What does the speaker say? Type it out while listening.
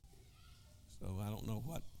So I don't know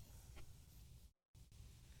what.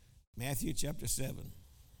 Matthew chapter 7.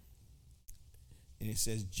 And it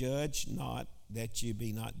says, judge not that you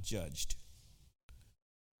be not judged.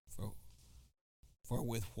 For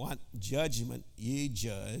with what judgment ye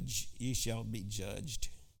judge, ye shall be judged.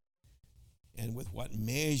 And with what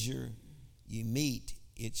measure ye meet,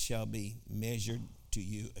 it shall be measured to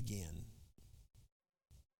you again.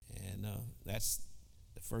 And that's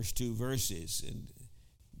the first two verses. And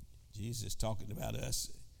Jesus talking about us.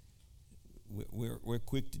 We're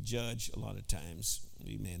quick to judge a lot of times.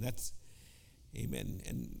 Amen. That's amen.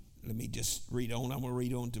 And let me just read on. I'm going to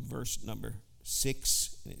read on to verse number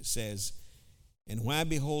 6. It says, and why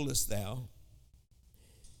beholdest thou,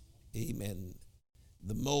 amen,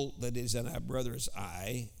 the mote that is in our brother's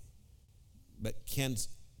eye, but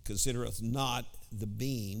considereth not the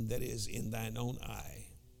beam that is in thine own eye?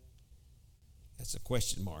 That's a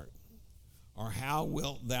question mark. Or how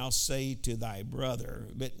wilt thou say to thy brother,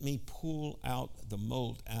 let me pull out the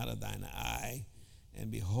mote out of thine eye, and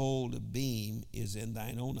behold, a beam is in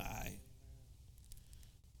thine own eye?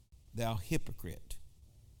 Thou hypocrite.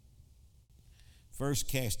 First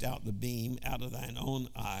cast out the beam out of thine own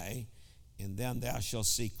eye, and then thou shalt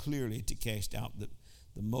see clearly to cast out the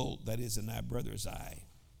mote that is in thy brother's eye.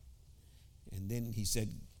 And then he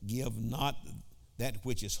said, give not that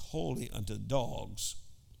which is holy unto dogs,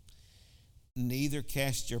 neither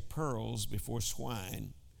cast your pearls before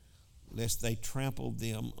swine, lest they trample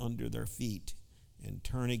them under their feet, and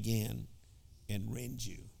turn again and rend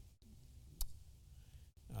you.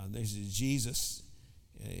 This is Jesus.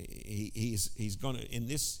 He's going to in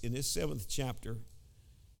this 7th chapter.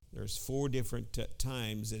 There's 4 different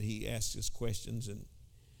times that he asks us questions and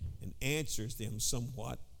answers them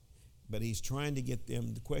somewhat, but he's trying to get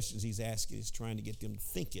them. The questions he's asking is trying to get them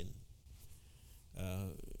thinking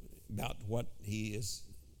about what he is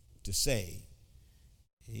to say.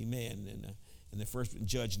 Amen. And the first one,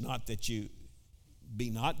 judge not that you be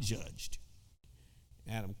not judged.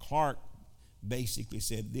 Adam Clark basically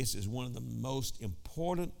said this is one of the most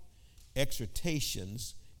important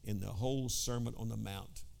exhortations in the whole Sermon on the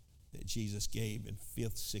Mount that Jesus gave in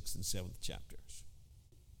 5th, 6th, and 7th chapters.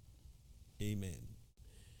 Amen.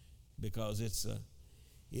 Because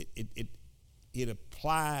it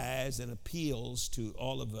applies and appeals to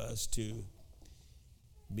all of us to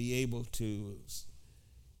be able to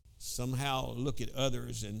somehow look at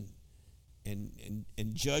others and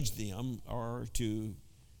judge them, or to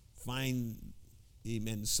find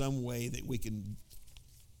in some way that we can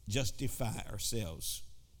justify ourselves.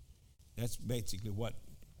 That's basically what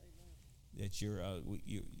that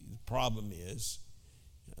the problem is.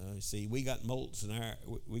 See, we got molts in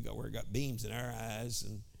we got beams in our eyes,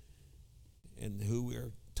 and who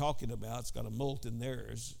we're talking about's got a molt in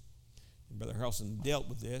theirs. And Brother Harrelson dealt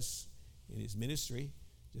with this in his ministry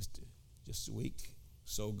just a week or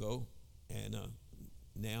so ago, and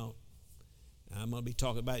now I'm going to be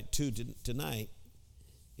talking about it too tonight.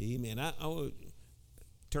 Amen. I will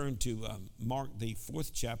turn to Mark, the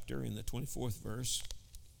 4th chapter, in the 24th verse.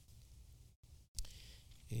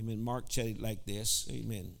 Amen. Mark said it like this.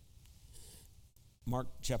 Amen. Mark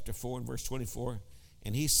chapter 4 and verse 24.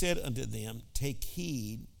 And he said unto them, take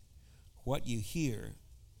heed what you hear.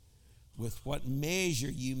 With what measure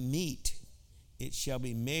you meet, it shall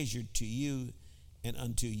be measured to you, and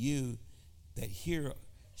unto you that hear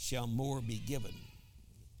shall more be given.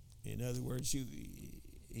 In other words,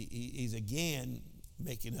 he's again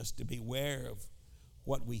making us to be aware of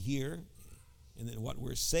what we hear, and then what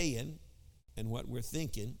we're saying and what we're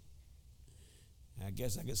thinking. I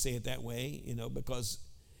guess I could say it that way, because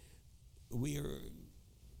we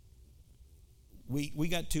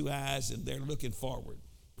got 2 eyes and they're looking forward.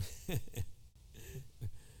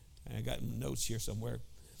 I got notes here somewhere.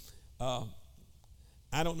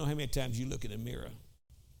 I don't know how many times you look in a mirror.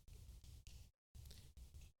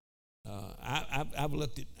 I've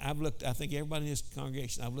looked. I think everybody in this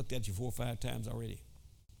congregation, I've looked at you 4 or 5 times already,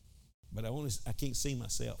 but I can't see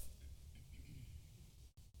myself.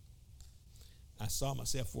 I saw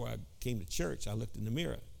myself before I came to church. I looked in the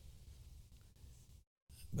mirror,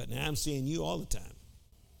 but now I'm seeing you all the time,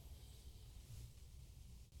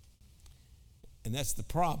 and that's the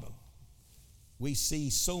problem. We see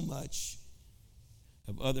so much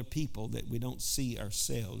of other people that we don't see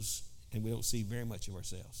ourselves. And we don't see very much of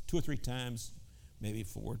ourselves. 2 or 3 times, maybe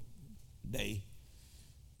 4 a day.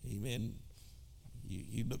 Amen.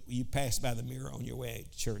 You pass by the mirror on your way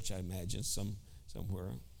to church, I imagine,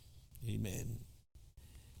 somewhere. Amen.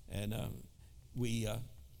 And we're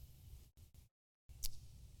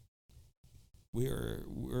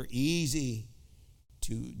easy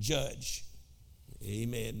to judge.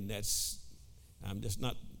 Amen. I'm just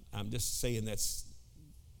not. I'm just saying that's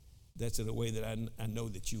in a way that I know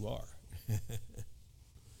that you are.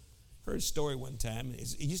 Heard a story one time.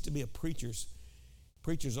 It used to be a preacher's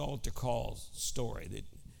altar call story. That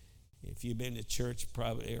if you've been to church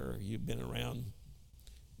probably, or you've been around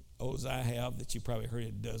old as I have, that you probably heard it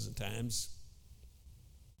a dozen times.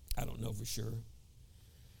 I don't know for sure.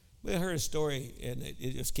 But I heard a story, and it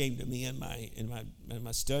just came to me in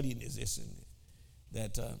my studying is this, and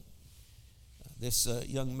that this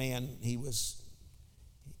young man, he was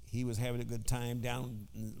having a good time down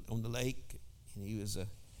on the lake, and he was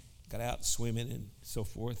got out swimming and so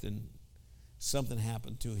forth, and something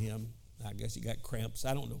happened to him. I guess he got cramps.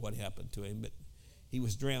 I don't know what happened to him, but he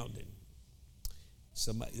was drowning.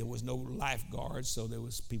 There was no lifeguards, so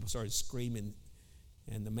people started screaming,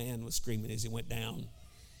 and the man was screaming as he went down.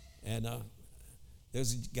 And there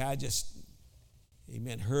was a guy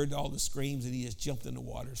heard all the screams, and he just jumped in the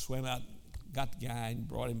water, swam out, got the guy, and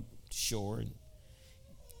brought him to shore, and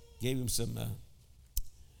gave him some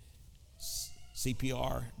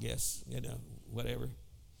CPR, I guess, whatever,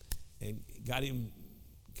 and got him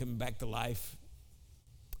coming back to life.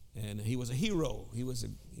 And he was a hero. He's a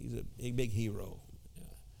big hero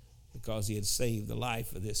because he had saved the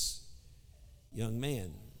life of this young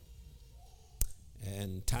man.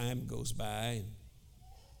 And time goes by, and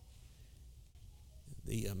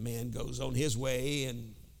the man goes on his way,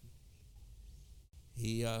 and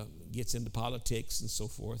he gets into politics and so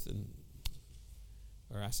forth,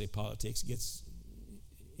 or I say politics,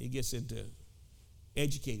 he gets into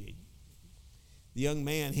educated. The young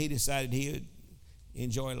man, he decided he would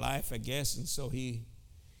enjoy life, I guess, and so he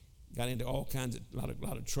got into all kinds of lot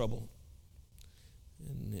of trouble.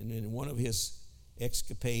 And in one of his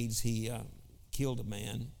escapades, he killed a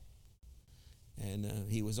man, and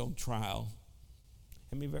he was on trial.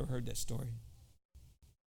 Have you ever heard that story?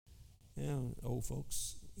 Yeah, old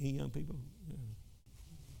folks, any young people? Yeah.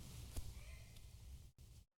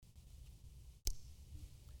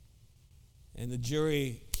 And the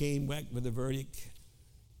jury came back with a verdict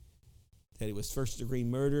that it was first-degree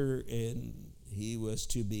murder, and he was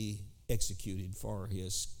to be executed for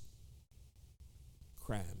his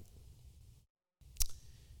crime.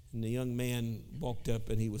 And the young man walked up,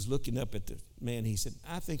 and he was looking up at the man. He said,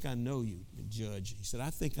 "I think I know you, the judge." He said, "I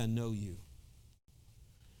think I know you.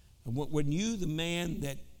 And when you, the man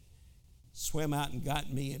that swam out and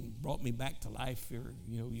got me and brought me back to life, or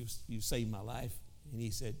you saved my life?" And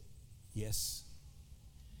he said, "Yes.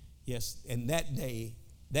 Yes. And that day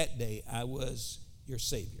I was your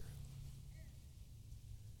Savior.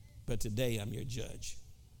 But today I'm your judge.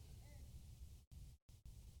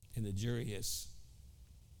 And the jury has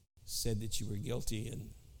said that you were guilty,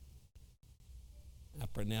 and I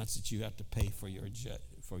pronounce that you have to pay for your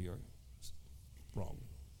wrong."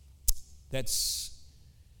 That's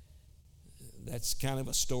kind of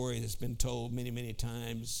a story that's been told many, many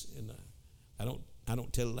times, and I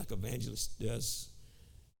don't tell it like evangelist does,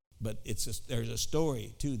 but there's a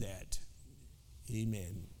story to that.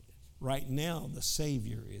 Amen. Right now, the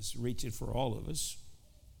Savior is reaching for all of us.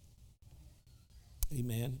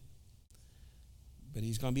 Amen. But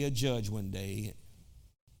he's going to be a judge one day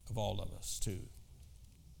of all of us too.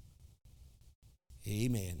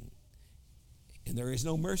 Amen. And there is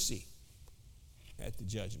no mercy at the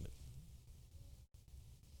judgment.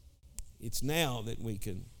 It's now that we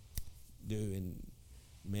can do, and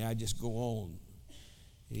may I just go on.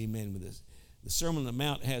 Amen. With this, the Sermon on the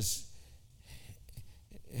Mount has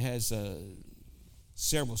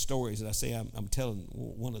several stories that I say I'm telling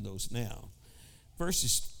one of those now.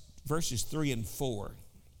 Verses 3 and 4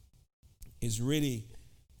 is really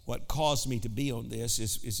what caused me to be on this.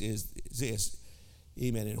 Is this,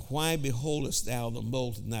 amen. "And why beholdest thou the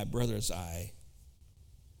mote in thy brother's eye,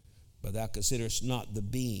 but thou considerest not the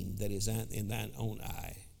beam that is in thine own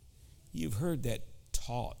eye?" You've heard that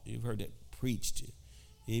taught. You've heard that preached.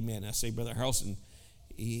 Amen. I say, Brother Harrelson,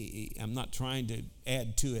 I'm not trying to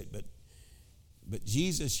add to it, but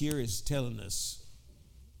Jesus here is telling us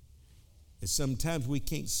that sometimes we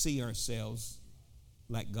can't see ourselves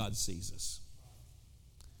like God sees us.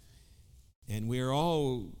 And we're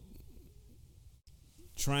all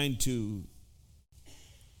trying to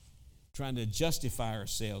justify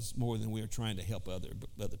ourselves more than we're trying to help other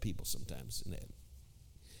people sometimes in that.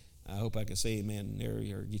 I hope I can say amen there,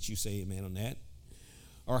 or get you say amen on that.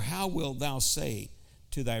 Or how wilt thou say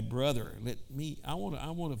to thy brother, I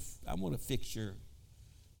want to fix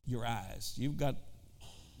your eyes. You've got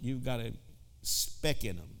a speck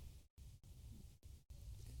in them.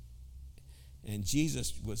 And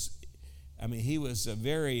Jesus was, he was a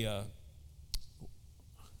very,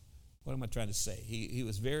 what am I trying to say? He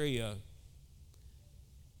was very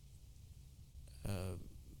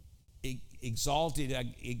exhaustive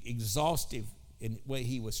in the way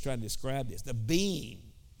he was trying to describe this. The beam.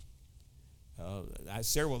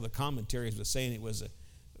 Several of the commentaries were saying it was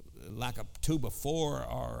like a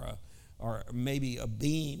 2x4 or maybe a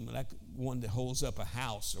beam, like one that holds up a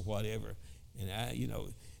house or whatever. And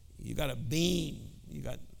you got a beam, you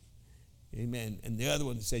got, amen. And the other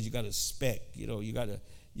one says you got a speck. You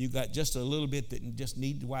got just a little bit that just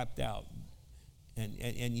need wiped out,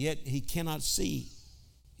 and yet he cannot see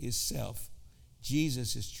himself.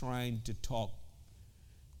 Jesus is trying to talk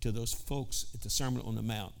to those folks at the Sermon on the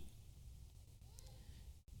Mount.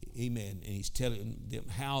 Amen. And he's telling them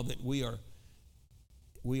how that we are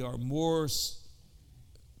more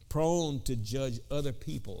prone to judge other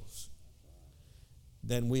peoples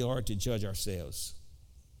than we are to judge ourselves.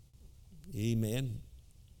 Amen.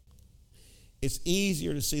 It's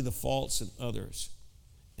easier to see the faults in others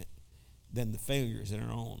than the failures in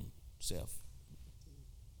our own self.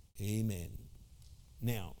 Amen.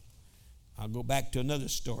 Now, I'll go back to another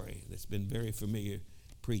story that's been very familiar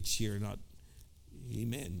preached here,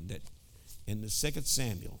 amen, that in the 2nd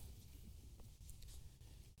Samuel,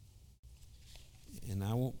 and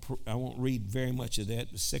I won't read very much of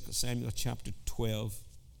that, the 2nd Samuel chapter 12,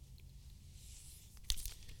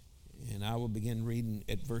 and I will begin reading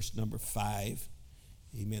at verse number 5.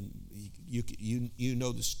 Amen. You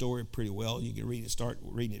know the story pretty well. You can start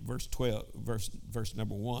reading at verse 12, verse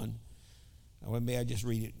number 1. Well, may I just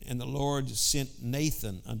read it? And the Lord sent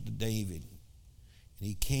Nathan unto David, and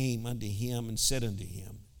he came unto him and said unto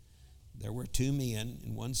him, there were 2 men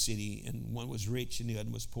in one city, and one was rich and the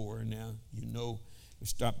other was poor. And now we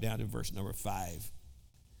stop down to verse number 5.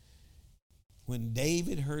 When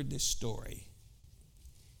David heard this story,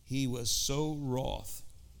 he was so wroth.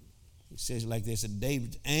 It says like this, that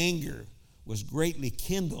David's anger was greatly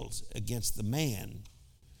kindled against the man.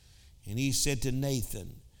 And he said to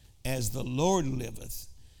Nathan, as the Lord liveth,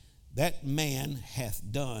 that man hath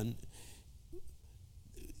done,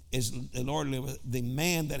 as the Lord liveth, the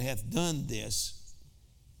man that hath done this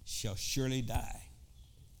shall surely die.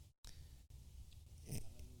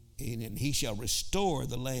 And he shall restore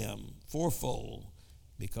the lamb fourfold,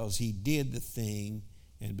 because he did the thing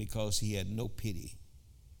and because he had no pity.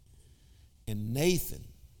 And Nathan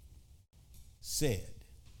said,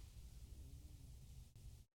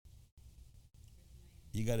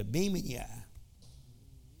 you got a beam in your eye.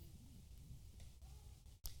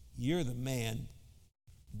 You're the man.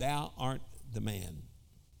 Thou art the man.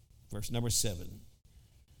 Verse number 7.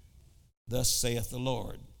 Thus saith the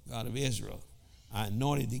Lord, God of Israel, I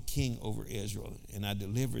anointed thee king over Israel, and I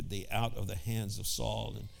delivered thee out of the hands of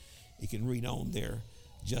Saul. And you can read on there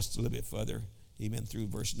just a little bit further, even through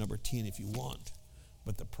verse number 10 if you want.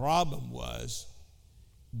 But the problem was,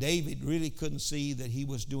 David really couldn't see that he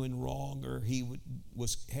was doing wrong, or he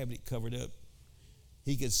was having it covered up.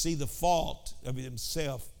 He could see the fault of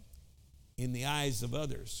himself in the eyes of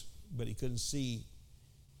others, but he couldn't see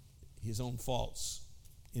his own faults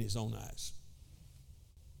in his own eyes.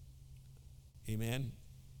 Amen.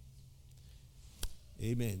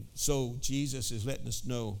 Amen. So Jesus is letting us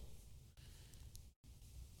know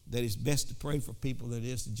that it's best to pray for people than it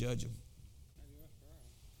is to judge them.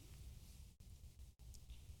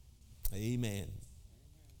 Amen.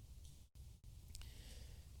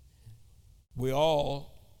 We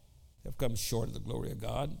all have come short of the glory of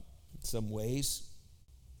God in some ways.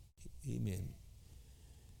 Amen.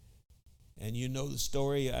 And you know the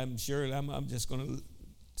story, I'm sure. I'm just going to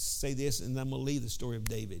say this, and I'm going to leave the story of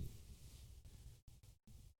David.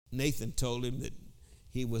 Nathan told him that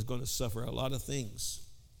he was going to suffer a lot of things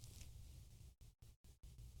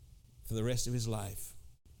for the rest of his life.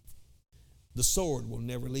 The sword will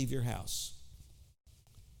never leave your house.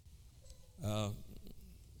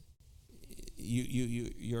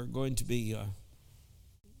 You're going to be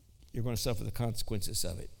you're going to suffer the consequences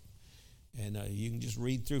of it. And you can just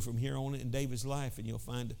read through from here on in David's life, and you'll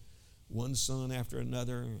find one son after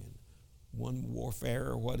another, and one warfare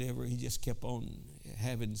or whatever. He just kept on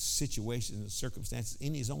having situations and circumstances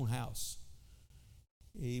in his own house.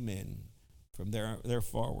 Amen. From there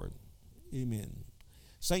forward. Amen.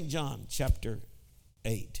 St. John chapter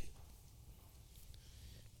 8.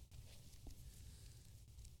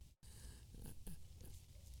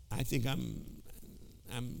 I think I'm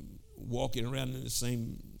walking around in the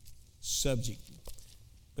same subject,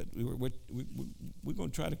 but we're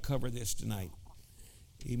going to try to cover this tonight.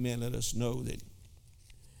 Amen. Let us know that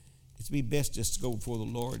it's be best just to go before the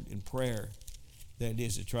Lord in prayer than it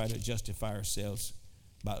is to try to justify ourselves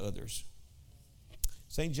by others.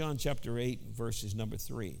 St. John chapter 8, verses number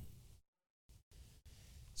 3.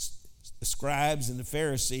 The scribes and the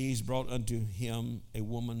Pharisees brought unto him a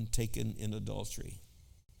woman taken in adultery.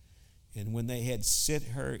 And when they had set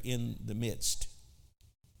her in the midst.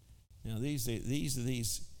 Now these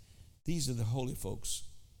are the holy folks.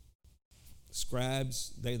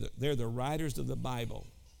 Scribes, they're the writers of the Bible.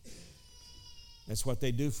 That's what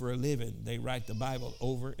they do for a living. They write the Bible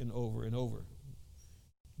over and over and over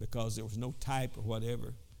because there was no type or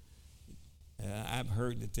whatever. I've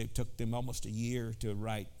heard that it took them almost a year to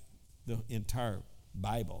write the entire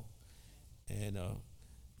Bible, and it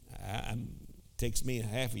takes me a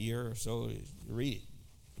half a year or so to read it.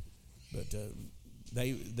 But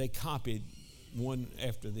they copied one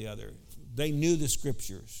after the other. They knew the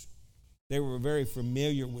scriptures. They were very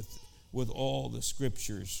familiar with all the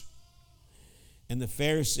scriptures. And the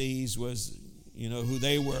Pharisees was, who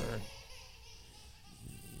they were.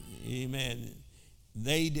 Amen.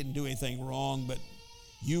 They didn't do anything wrong, but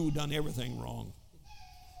you done everything wrong.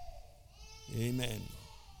 Amen.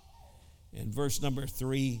 And verse number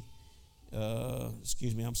 3, verse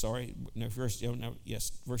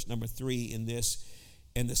number 3 in this.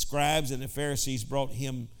 And the scribes and the Pharisees brought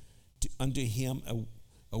unto him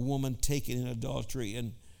a woman taken in adultery,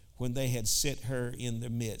 and when they had set her in the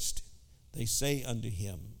midst, they say unto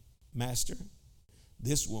him, Master,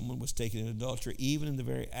 this woman was taken in adultery, even in the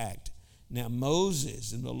very act. Now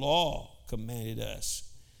Moses in the law commanded us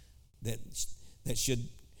that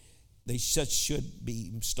such should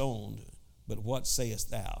be stoned. But what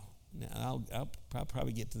sayest thou? Now I'll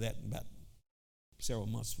probably get to that in about several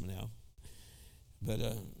months from now. But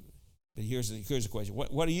here's the question.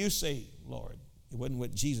 What do you say, Lord? It wasn't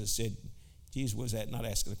what Jesus said. Jesus was not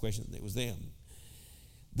asking the question. It was them.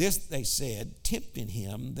 This they said, tempting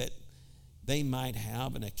him that they might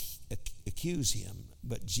have and accuse him.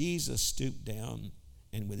 But Jesus stooped down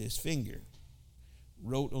and with his finger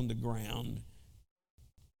wrote on the ground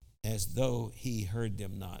as though he heard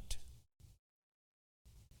them not.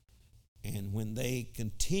 And when they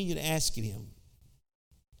continued asking him,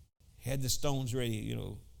 had the stones ready,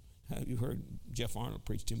 you heard Jeff Arnold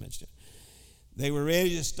preach too much. They were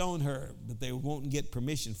ready to stone her, but they won't get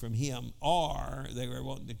permission from him, or they were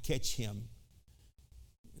wanting to catch him.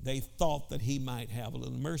 They thought that he might have a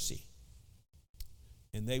little mercy.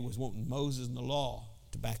 And they was wanting Moses and the law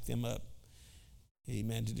to back them up.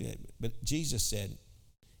 Amen. To do that. But Jesus said,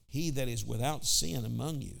 he that is without sin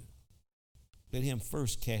among you, let him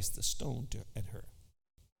first cast the stone at her.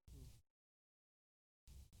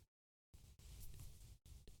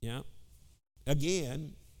 Yeah.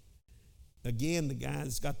 Again, the guy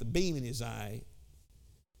that's got the beam in his eye.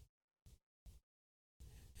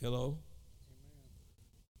 Hello?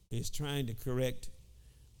 Is trying to correct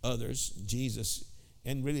others, Jesus,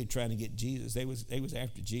 and really trying to get Jesus. They was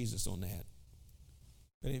after Jesus on that.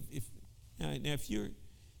 But if you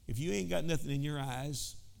ain't got nothing in your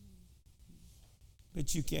eyes,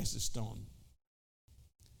 but you cast a stone.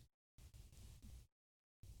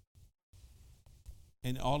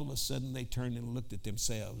 And all of a sudden they turned and looked at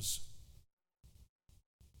themselves.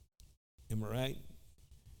 Am I right?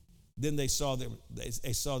 Then they saw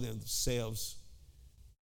themselves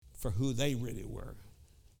for who they really were.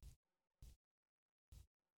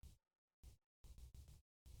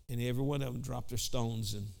 And every one of them dropped their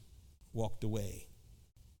stones and walked away.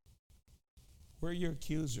 Where are your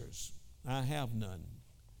accusers? I have none.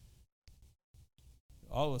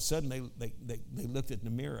 All of a sudden they looked at the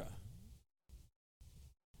mirror.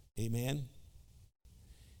 Amen.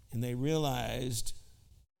 And they realized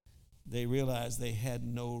they had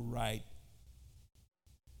no right.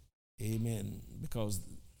 Amen. Because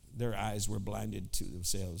their eyes were blinded to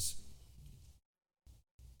themselves.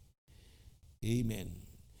 Amen.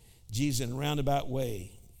 Jesus, in a roundabout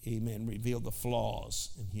way, amen, revealed the flaws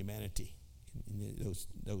in humanity, in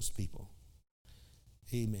those people.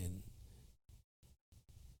 Amen.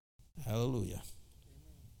 Hallelujah.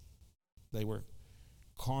 They were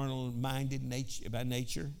carnal-minded by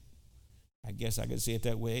nature. I guess I could say it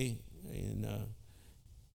that way. And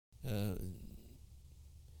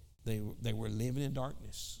they were living in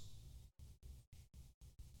darkness.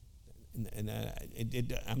 And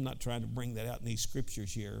I'm not trying to bring that out in these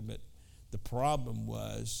scriptures here, but the problem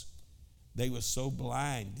was they were so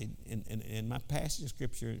blind. In my passage of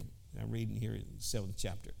scripture, I'm reading here in the 7th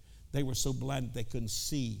chapter, they were so blind that they couldn't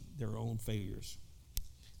see their own failures.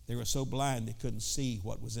 They were so blind they couldn't see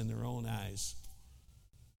what was in their own eyes.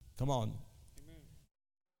 Come on.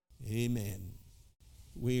 Amen.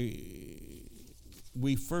 We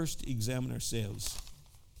first examine ourselves.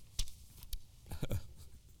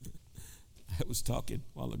 I was talking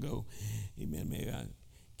a while ago. Amen. Maybe I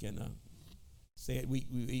can say it.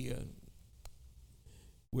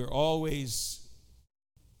 we're always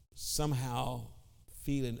somehow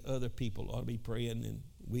feeling other people ought to be praying, and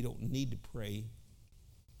we don't need to pray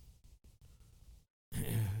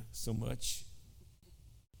so much,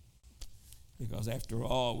 because after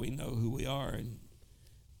all, we know who we are. And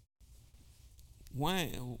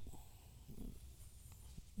why?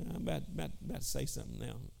 I'm about to say something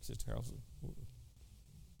now, Sister Harrelson.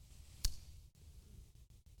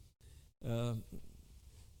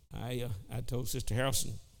 I told Sister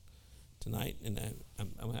Harrelson tonight, and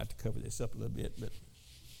I'm going to have to cover this up a little bit, but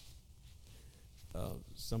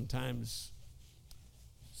sometimes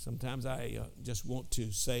I just want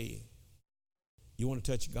to say, you want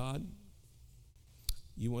to touch God?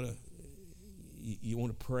 You want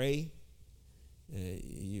to pray?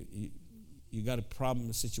 You got a problem,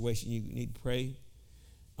 a situation you need to pray?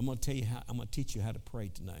 I'm going to teach you how to pray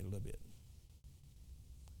tonight a little bit.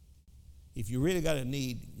 If you really got a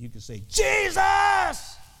need, you can say,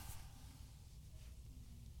 Jesus!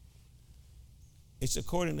 It's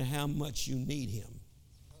according to how much you need him.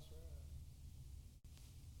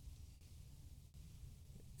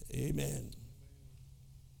 Amen.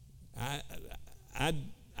 I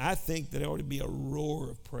think that there ought to be a roar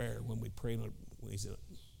of prayer when we pray.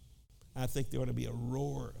 I think there ought to be a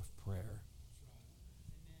roar of prayer.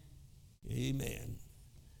 Amen.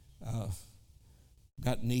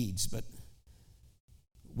 Got needs, but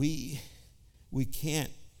we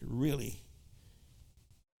can't really.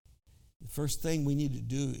 The first thing we need to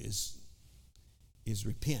do is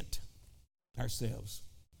repent ourselves.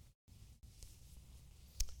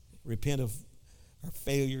 Repent of our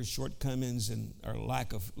failures, shortcomings, and our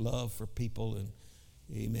lack of love for people. And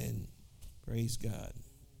amen. Praise God.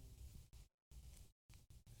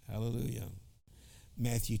 Hallelujah.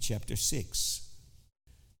 Matthew chapter 6.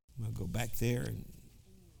 I'm going to go back there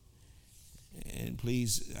and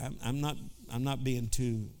please, I'm not being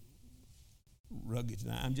too rugged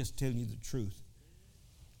tonight. I'm just telling you the truth.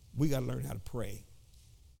 We got to learn how to pray.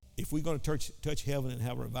 If we're going to touch heaven and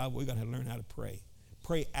have a revival, we got to learn how to pray.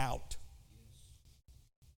 Pray out.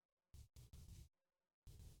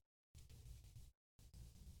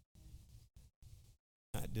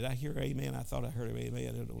 Did I hear amen? I thought I heard amen.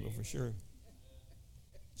 I don't know for sure.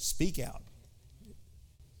 Speak out.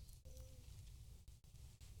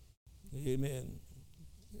 Amen.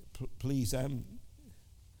 Please,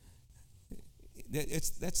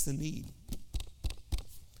 that's the need.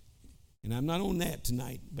 And I'm not on that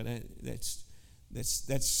tonight, but that's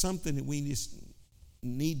something that we just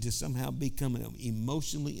need to somehow become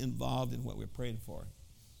emotionally involved in what we're praying for.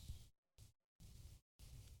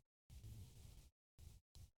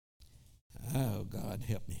 Oh, God,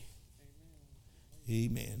 help me.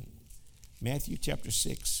 Amen. Matthew chapter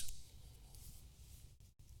 6.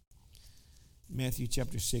 Matthew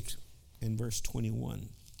chapter 6 and verse 21.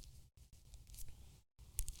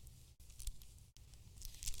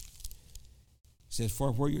 It says,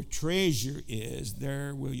 for where your treasure is,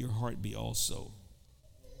 there will your heart be also.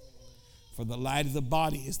 For the light of the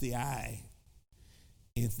body is the eye.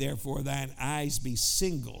 If therefore thine eyes be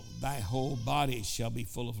single, thy whole body shall be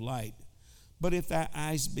full of light. But if thy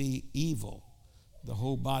eyes be evil, the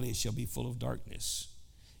whole body shall be full of darkness.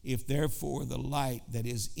 If therefore the light that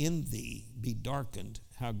is in thee be darkened,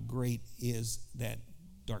 how great is that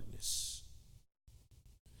darkness?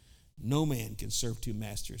 No man can serve two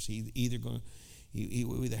masters. He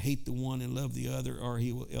will either hate the one and love the other, or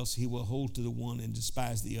else he will hold to the one and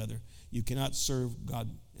despise the other. You cannot serve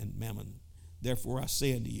God and mammon. Therefore I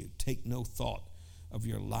say unto you, take no thought of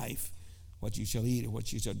your life, what you shall eat or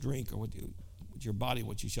what you shall drink, or what your body,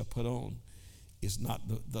 what you shall put on. Is not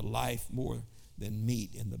the life more than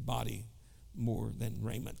meat, and the body more than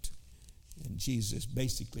raiment? And Jesus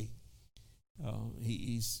basically,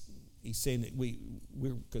 he's saying that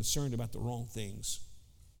we're concerned about the wrong things.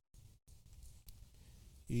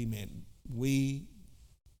 Amen. We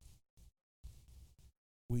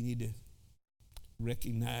need to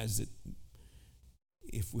recognize that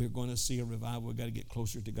if we're going to see a revival, we've got to get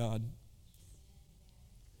closer to God.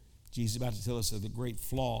 Jesus is about to tell us of the great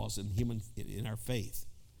flaws in our faith.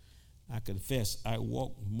 I confess I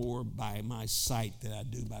walk more by my sight than I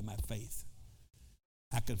do by my faith.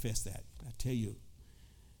 I confess that. I tell you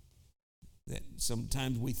that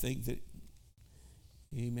sometimes we think that,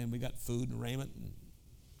 amen, we got food and raiment and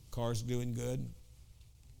cars doing good.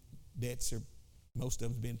 Debts are, most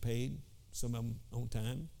of them being paid. Some of them on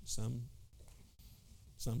time, some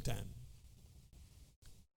sometime.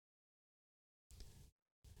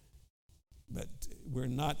 But we're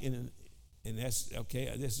not and that's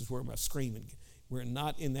okay, this is where I'm screaming. We're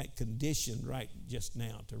not in that condition right just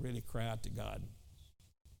now to really cry out to God.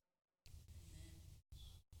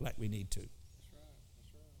 like we need to.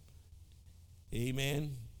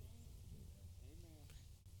 Amen.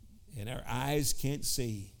 And our eyes can't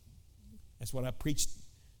see. That's what I preached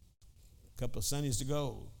a couple of Sundays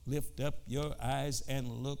ago. Lift up your eyes and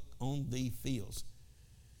look on the fields.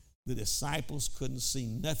 The disciples couldn't see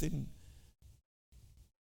nothing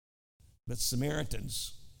but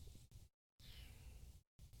Samaritans.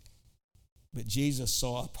 But Jesus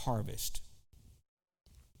saw a harvest.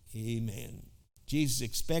 Amen. Jesus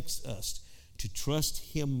expects us to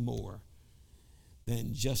trust him more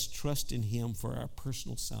than just trusting him for our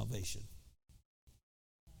personal salvation.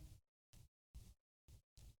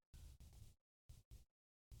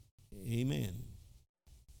 Amen.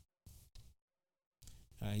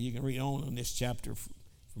 You can read on this chapter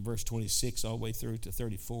from verse 26 all the way through to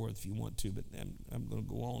 34 if you want to, but I'm going to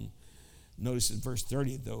go on. Notice in verse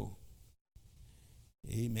 30, though.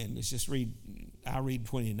 Amen. Let's just read. I'll read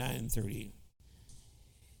 29 and 30.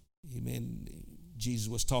 Amen. Jesus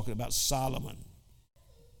was talking about Solomon.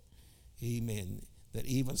 Amen. That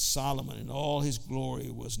even Solomon in all his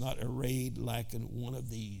glory was not arrayed like one of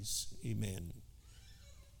these. Amen.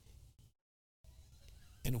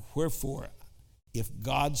 And wherefore, if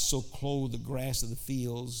God so clothe the grass of the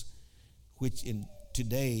fields, which in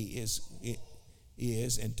today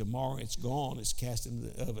is and tomorrow it's gone, it's cast into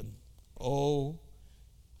the oven. Oh,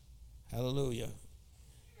 hallelujah.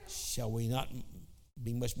 Shall we not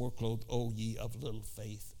be much more clothed, O ye of little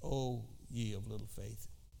faith? O ye of little faith.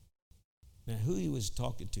 Now, who he was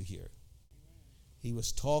talking to here? He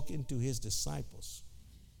was talking to his disciples.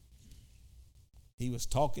 He was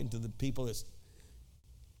talking to the people that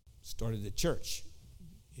started the church.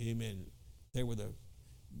 Amen. They were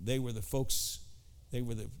the folks, they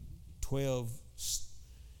were the 12,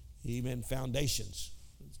 amen, foundations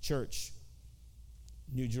of the church,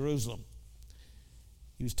 New Jerusalem.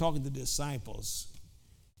 He was talking to the disciples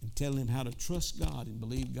and telling them how to trust God and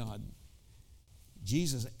believe God.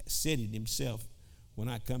 Jesus said it himself, when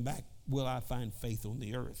I come back, will I find faith on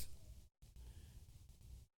the earth?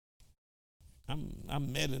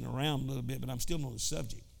 I'm meddling around a little bit, but I'm still on the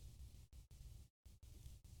subject.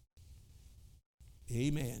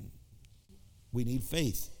 Amen. We need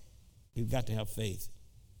faith. We've got to have faith.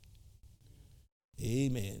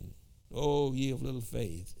 Amen. Oh, ye of little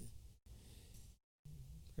faith.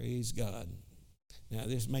 Praise God. Now,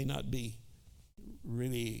 this may not be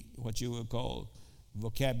really what you would call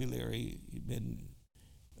vocabulary.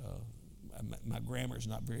 My grammar is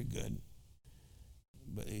not very good.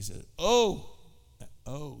 But he says, oh,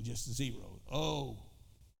 just a zero. Oh,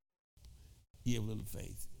 ye of little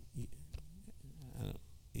faith.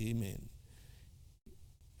 Amen.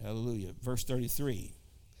 Hallelujah. Verse 33.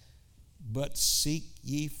 But seek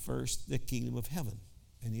ye first the kingdom of heaven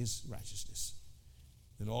and his righteousness,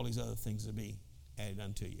 then all these other things will be added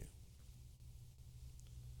unto you.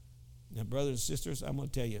 Now, brothers and sisters, I'm going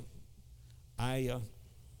to tell you, I've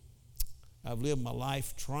lived my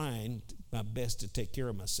life trying my best to take care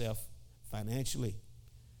of myself financially.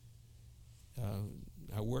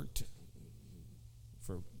 I worked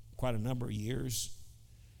for quite a number of years,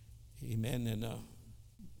 amen, and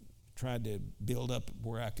tried to build up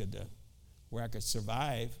where I could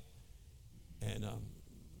survive. And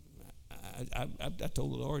I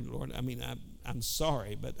told the Lord, I mean, I'm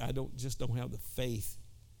sorry, but I don't have the faith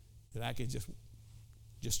that I can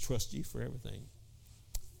just trust you for everything.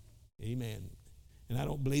 Amen. And I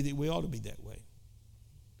don't believe that we ought to be that way.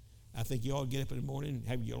 I think you ought to get up in the morning and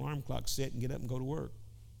have your alarm clock set and get up and go to work.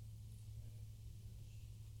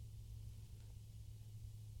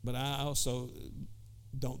 But I also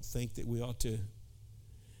don't think that we ought to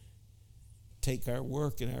take our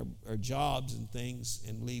work and our jobs and things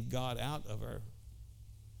and leave God out of our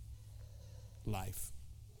life.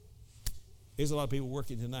 There's a lot of people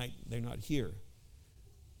working tonight, they're not here.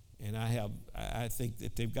 And I think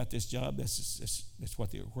that they've got this job, that's where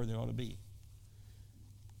they ought to be.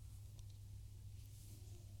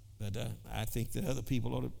 But I think that other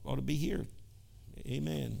people ought to be here.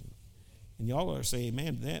 Amen. And y'all ought to say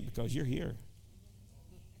amen to that because you're here.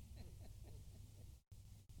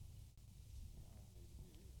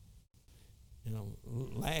 You know,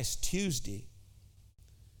 last Tuesday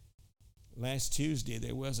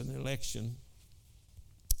there was an election,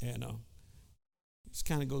 and this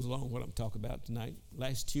kind of goes along with what I'm talking about tonight.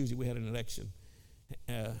 Last Tuesday we had an election.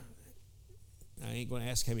 I ain't going to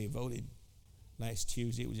ask how many voted last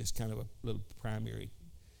Tuesday. It was just kind of a little primary,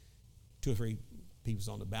 2 or 3 people's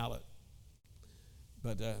on the ballot.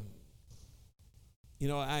 But the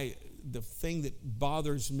thing that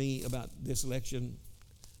bothers me about this election,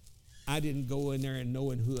 I didn't go in there and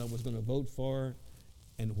knowing who I was going to vote for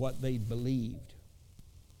and what they believed.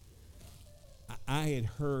 I had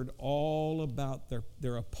heard all about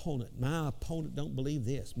their opponent. My opponent don't believe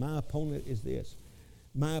this. My opponent is this.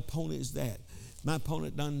 My opponent is that. My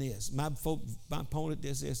opponent done this. My opponent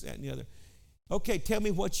does this, that, and the other. Okay, tell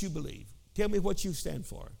me what you believe. Tell me what you stand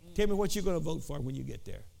for. Tell me what you're going to vote for when you get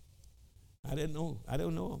there. I didn't know. I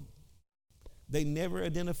don't know them. They never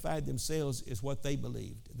identified themselves as what they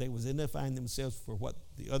believed. They was identifying themselves for what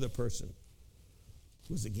the other person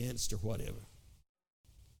was against or whatever.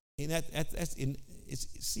 And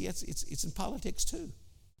it's in politics too.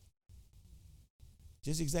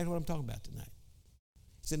 Just exactly what I'm talking about tonight.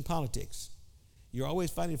 It's in politics. You're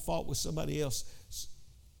always finding fault with somebody else,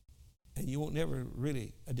 and you won't never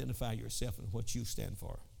really identify yourself and what you stand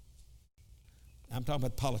for. I'm talking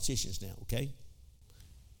about politicians now, okay?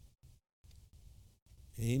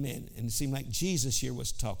 Amen. And it seemed like Jesus here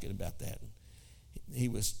was talking about that. He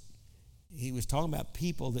was talking about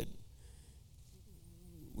people that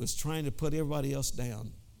was trying to put everybody else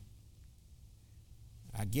down.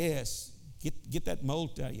 I guess get that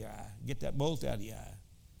mold out of your eye. Get that mold out of your eye.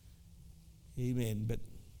 Amen.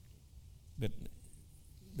 But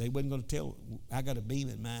they wasn't going to tell. I got a beam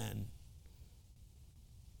in mine.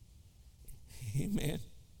 Amen.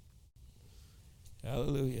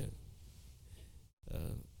 Hallelujah.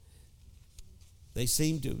 They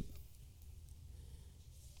seem to,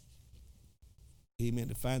 amen,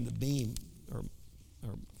 to find the beam or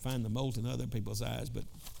find the mold in other people's eyes, but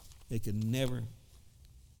they could never,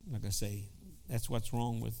 like I say, that's what's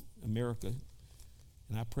wrong with America.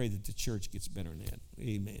 And I pray that the church gets better than that.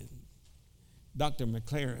 Amen. Dr.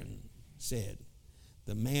 McLaren said,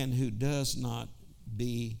 the man who does not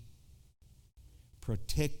be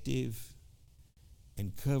protective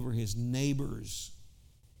and cover his neighbors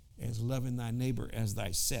as loving thy neighbor as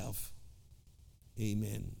thyself,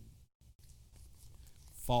 amen,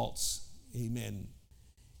 false, amen,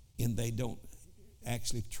 and they don't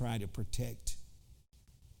actually try to protect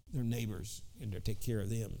their neighbors and to take care of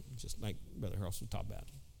them, just like Brother Harrelson talked about.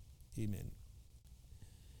 Amen.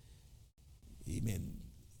 Amen.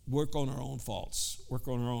 Work on our own faults. Work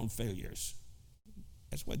on our own failures.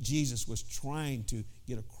 That's what Jesus was trying to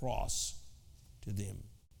get across to them.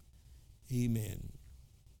 Amen.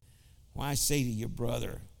 Why say to your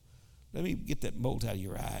brother, let me get that mote out of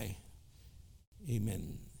your eye.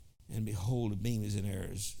 Amen. And behold, a beam is in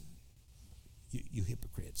yours. You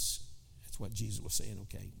hypocrites. That's what Jesus was saying,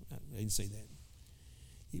 okay? I didn't say that.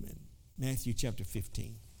 Amen. Matthew chapter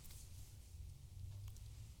 15.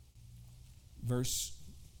 Verse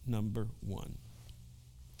number 1.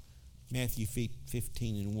 Matthew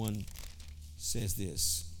 15 and 1 says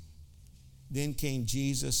this. Then came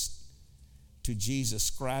Jesus,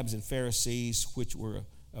 scribes and Pharisees, which were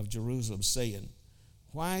of Jerusalem, saying,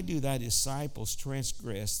 why do thy disciples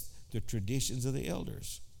transgress the traditions of the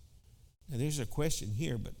elders? Now there's a question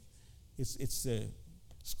here, but it's the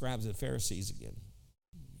scribes and Pharisees again.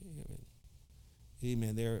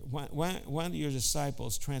 Amen. Why do your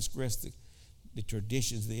disciples transgress the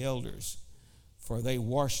traditions of the elders? For they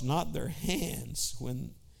wash not their hands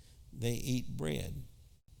when they eat bread.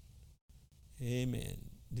 Amen.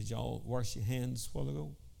 Did y'all wash your hands a while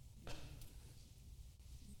ago?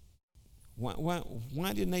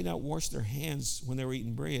 Why didn't they not wash their hands when they were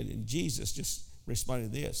eating bread? And Jesus just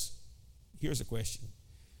responded to this. Here's a question.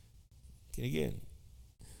 Okay, again.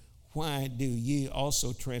 Why do ye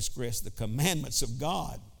also transgress the commandments of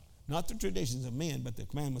God? Not the traditions of men, but the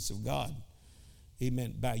commandments of God.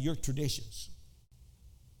 Amen. By your traditions.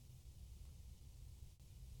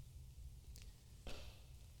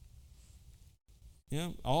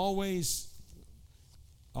 Yeah, always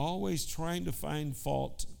trying to find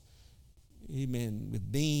fault, amen, with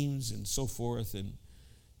beams and so forth,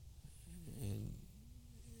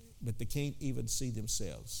 but they can't even see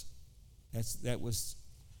themselves. That's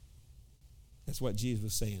what Jesus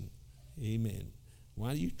was saying. Amen.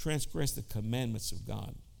 Why do you transgress the commandments of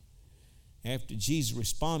God? After Jesus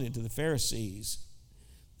responded to the Pharisees,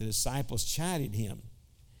 the disciples chided him.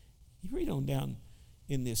 You read on down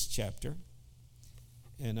in this chapter,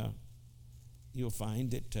 and you'll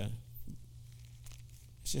find that, let's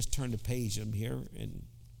just turn the page on here, and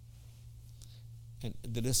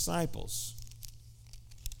the disciples,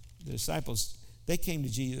 they came to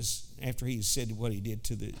Jesus after he said what he did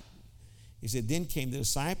to he said, then came the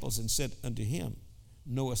disciples and said unto him,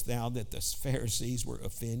 knowest thou that the Pharisees were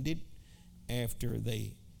offended after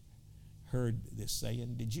they heard this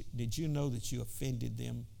saying? Did you know that you offended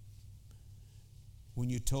them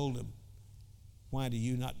when you told them, why do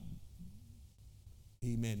you not,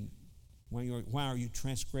 amen, why are you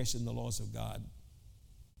transgressing the laws of God?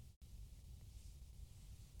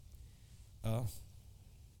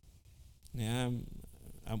 Now,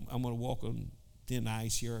 I'm going to walk on thin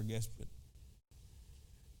ice here, I guess,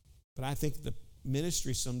 but I think the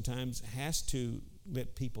ministry sometimes has to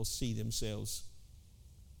let people see themselves.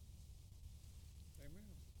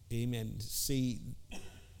 Amen. See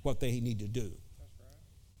what they need to do. That's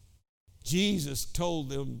right. Jesus told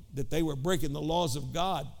them that they were breaking the laws of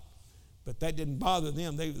God, but that didn't bother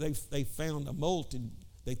them. They found a mote and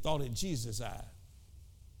they thought in Jesus' eye.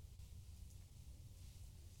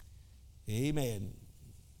 Amen.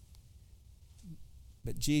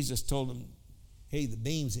 But Jesus told them, hey, the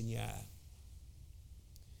beam's in your eye.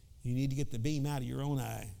 You need to get the beam out of your own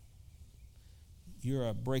eye.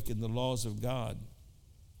 You're breaking the laws of God.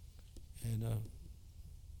 And,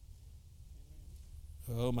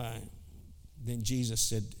 oh my. Then Jesus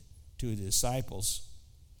said to his disciples,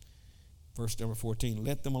 verse number 14,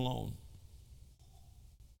 let them alone.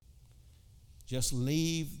 Just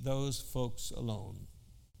leave those folks alone.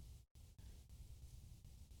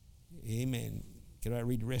 Amen. Can I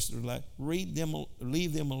read the rest of the life? Leave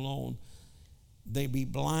them alone. They be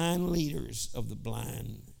blind leaders of the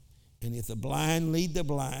blind. And if the blind lead the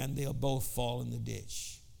blind, they'll both fall in the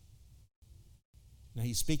ditch. Now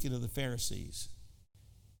he's speaking of the Pharisees.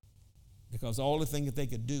 Because all the thing that they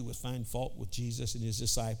could do was find fault with Jesus and his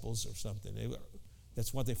disciples or something.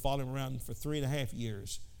 That's what they followed him around for 3.5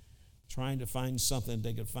 years, trying to find something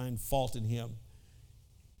they could find fault in him.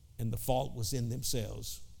 And the fault was in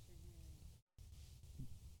themselves.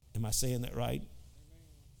 Am I saying that right?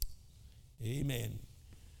 Amen.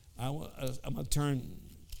 I'm going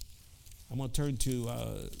to turn to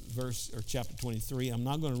verse or chapter 23. I'm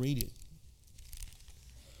not going to read it.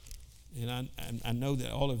 And I know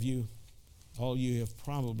that all of you have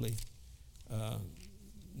probably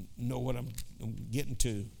know what I'm getting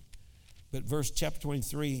to. But chapter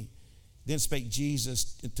 23, then spake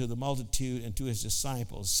Jesus to the multitude and to his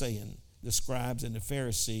disciples, saying, the scribes and the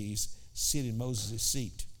Pharisees sit in Moses'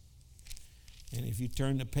 seat. And if you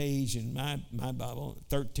turn the page in my Bible,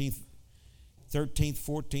 13th, 14th,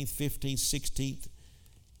 15th, 16th,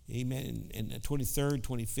 amen, and the 23rd,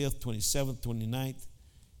 25th, 27th, 29th,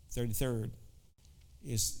 33rd,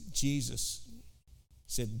 is Jesus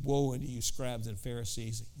said, woe unto you scribes and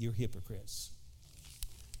Pharisees, you're hypocrites.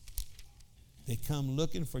 They come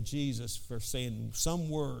looking for Jesus for saying some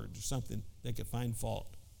word or something they could find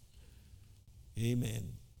fault.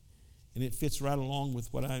 Amen. And it fits right along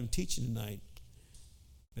with what I'm teaching tonight,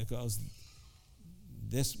 because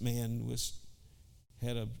this man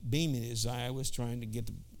had a beam in his eye, was trying to get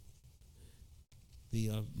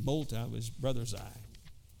the bolt out of his brother's eye.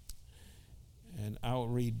 And I'll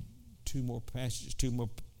read two more passages.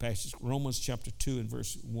 Romans chapter 2 and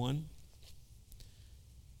verse 1.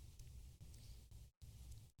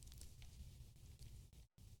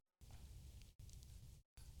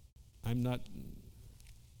 I'm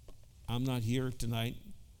not here tonight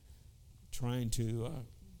trying to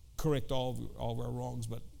correct all of our wrongs,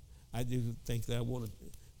 but I do think that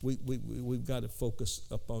we've got to focus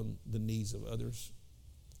upon the needs of others.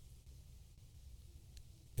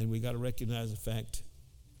 And we got to recognize the fact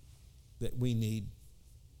that we need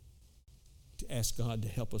to ask God to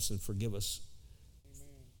help us and forgive us.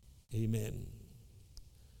 Amen.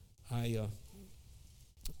 I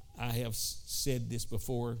have said this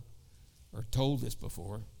before, or told this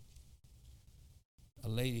before.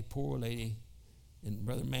 A poor lady in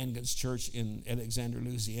Brother Mangan's church in Alexander,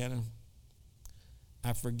 Louisiana.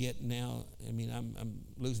 I forget now, I'm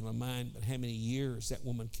losing my mind, but how many years that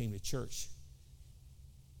woman came to church.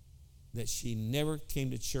 That she never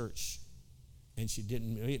came to church and she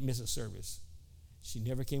didn't miss a service. She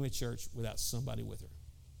never came to church without somebody with her.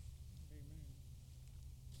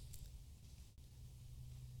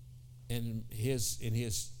 Amen. And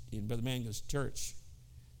in Brother Mangan's church,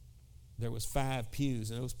 there was 5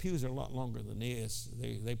 pews, and those pews are a lot longer than this.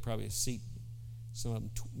 They probably seat some of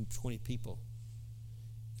them 20 people.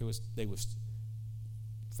 There was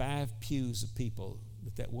 5 pews of people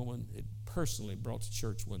that woman had personally brought to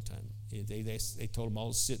church one time. They told them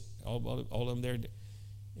all to sit, all of them there, and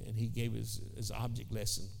he gave his object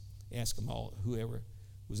lesson. Asked them all, whoever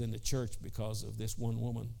was in the church, because of this one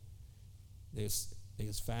woman. There's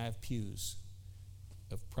 5 pews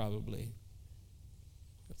of probably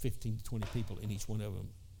 15 to 20 people in each one of them.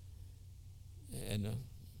 And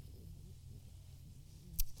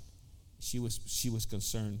she was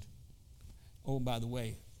concerned. Oh, by the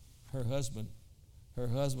way, her husband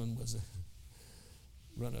was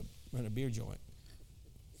run a beer joint.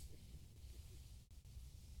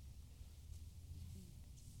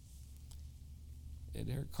 And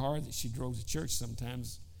her car that she drove to church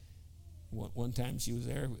sometimes, one time she was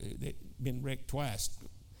there, they'd been wrecked twice.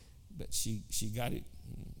 but she got it,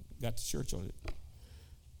 got the church on it.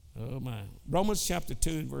 Oh my. Romans chapter 2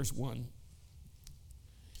 and verse 1.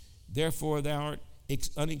 Therefore thou art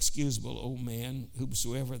unexcusable, O man,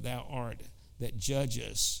 whomsoever thou art, that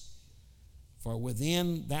judgest. For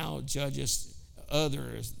within thou judgest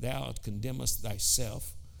others, thou condemnest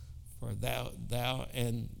thyself. For thou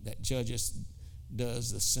and that judgest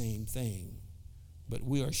does the same thing. But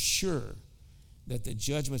we are sure that the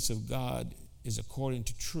judgments of God is according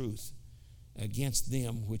to truth against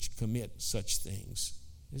them which commit such things.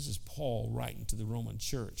 This is Paul writing to the Roman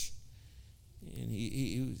church. And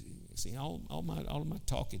he see, all of my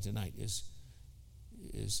talking tonight is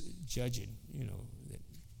judging, that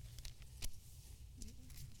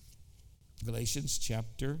Galatians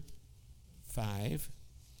chapter 5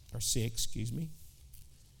 or 6, excuse me.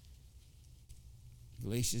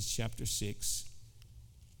 Galatians chapter 6,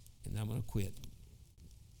 and I'm going to quit.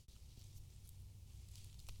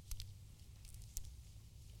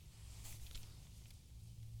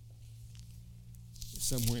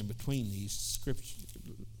 Somewhere in between these scripture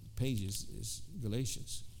pages is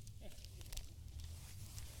Galatians.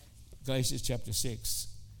 Galatians chapter 6,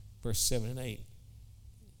 verse 7 and 8.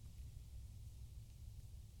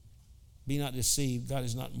 Be not deceived, God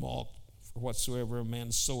is not mocked. For whatsoever a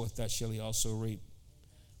man soweth, that shall he also reap.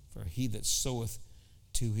 For he that soweth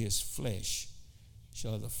to his flesh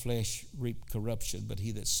shall of the flesh reap corruption, but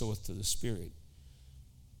he that soweth to the Spirit,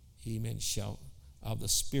 amen, shall of the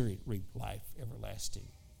Spirit reap life everlasting.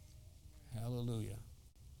 Hallelujah.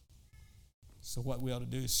 So what we ought to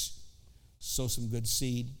do is sow some good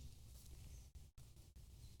seed.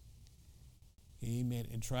 Amen.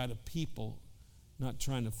 And try to not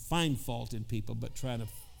trying to find fault in people, but try to,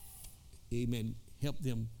 amen, help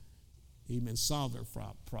them, amen, solve their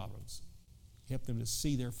problems. Help them to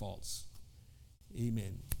see their faults.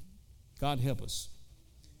 Amen. God help us.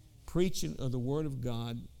 Preaching of the Word of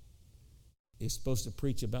God is supposed to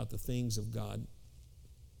preach about the things of God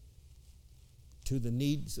to the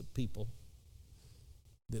needs of people,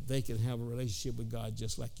 that they can have a relationship with God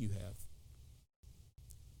just like you have.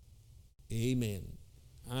 Amen.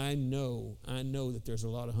 I know that there's a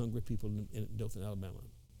lot of hungry people in Dothan, Alabama.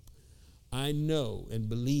 I know and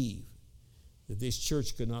believe that this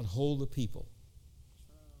church could not hold the people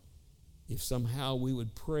if somehow we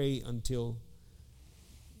would pray until,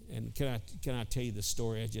 and can I tell you the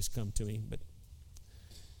story that just come to me? But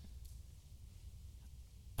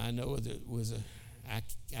I know that it was I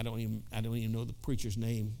don't even know the preacher's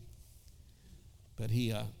name, but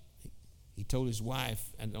he told his wife,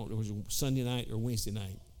 I don't know if it was Sunday night or Wednesday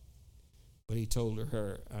night, but he told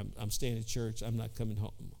her, I'm staying at church. I'm not coming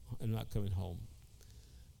home. I'm not coming home.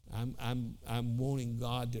 I'm wanting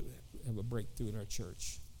God to have a breakthrough in our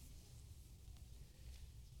church.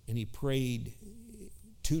 And he prayed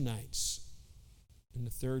 2 nights. And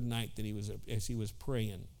the third night that as he was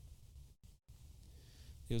praying,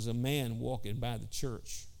 there was a man walking by the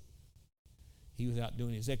church. He was out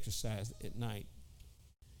doing his exercise at night.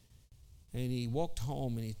 And he walked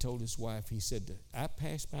home and he told his wife, he said, I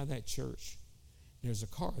passed by that church. There's a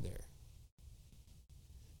car there.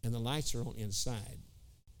 And the lights are on inside.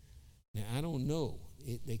 Now, I don't know.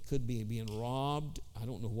 They could be being robbed. I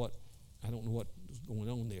don't know what was going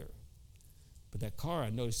on there. But that car, I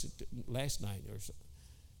noticed it last night or so.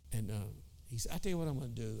 And he said, I tell you what I'm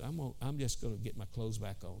going to do. I'm just going to get my clothes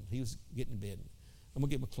back on. He was getting in bed. I'm going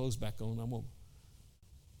to get my clothes back on. I'm going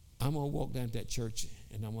to walk down to that church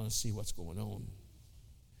and I want to see what's going on.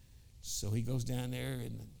 So he goes down there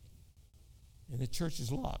and the church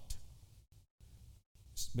is locked.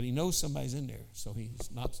 But he knows somebody's in there, so he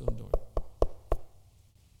knocks on the door.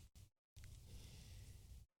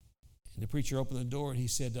 And the preacher opened the door and he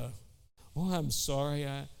said, oh, I'm sorry.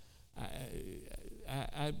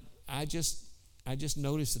 I just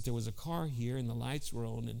noticed that there was a car here and the lights were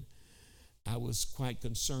on, and I was quite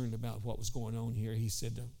concerned about what was going on here. He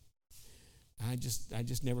said, I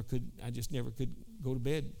just never could go to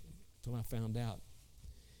bed until I found out.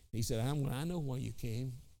 He said, I know why you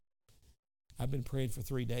came. I've been praying for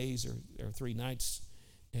 3 days or 3 nights,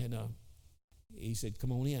 and he said,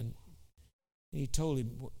 come on in. And he told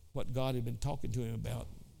him what God had been talking to him about,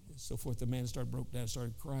 and so forth. The man broke down and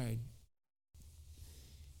started crying.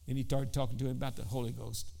 And he started talking to him about the Holy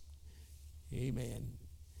Ghost. Amen.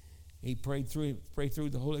 He prayed through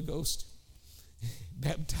the Holy Ghost,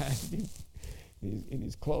 baptized him in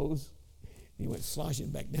his clothes. He went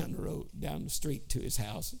sloshing back down the street to his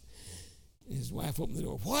house. His wife opened the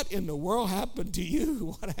door. What in the world happened to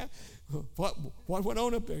you? What went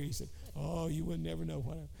on up there? He said, oh, you would never know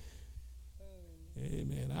what happened.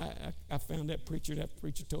 Amen. I found that preacher. That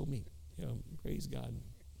preacher told me. Praise God.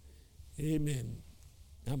 Amen.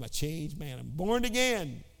 I'm a changed man. I'm born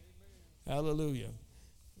again. Hallelujah.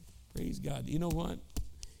 Praise God. You know what?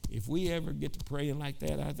 If we ever get to praying like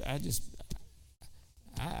that, I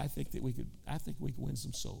think that we could win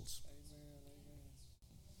some souls.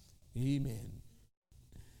 Amen.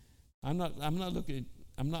 I'm not looking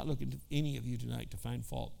to any of you tonight to find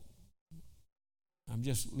fault. I'm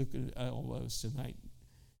just looking at all of us tonight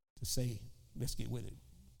to say, let's get with it.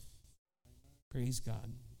 Praise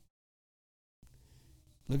God.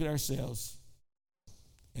 Look at ourselves.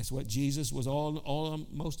 That's what Jesus was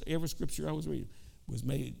most every scripture I was reading was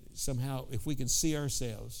made somehow. If we can see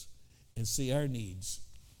ourselves and see our needs,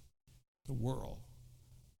 the world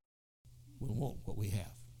will want what we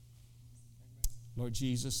have. Lord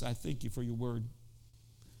Jesus, I thank you for your word.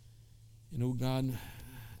 And oh God,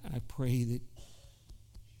 I pray that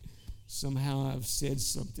somehow I've said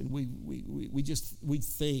something. Maybe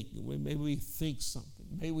we think something.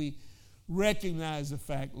 May we recognize the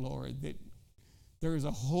fact, Lord, that there is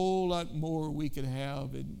a whole lot more we could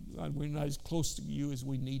have, and God, we're not as close to you as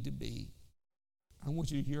we need to be. I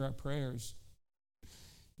want you to hear our prayers.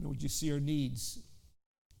 I want you to see our needs.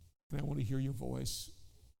 And I want to hear your voice.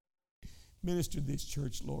 Minister to this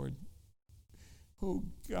church, Lord. Oh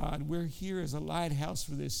God, we're here as a lighthouse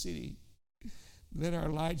for this city. Let our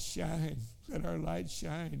light shine. Let our light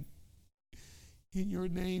shine. In your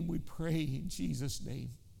name we pray, in Jesus'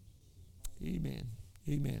 name. Amen.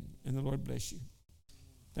 Amen. And the Lord bless you.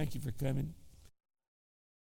 Thank you for coming.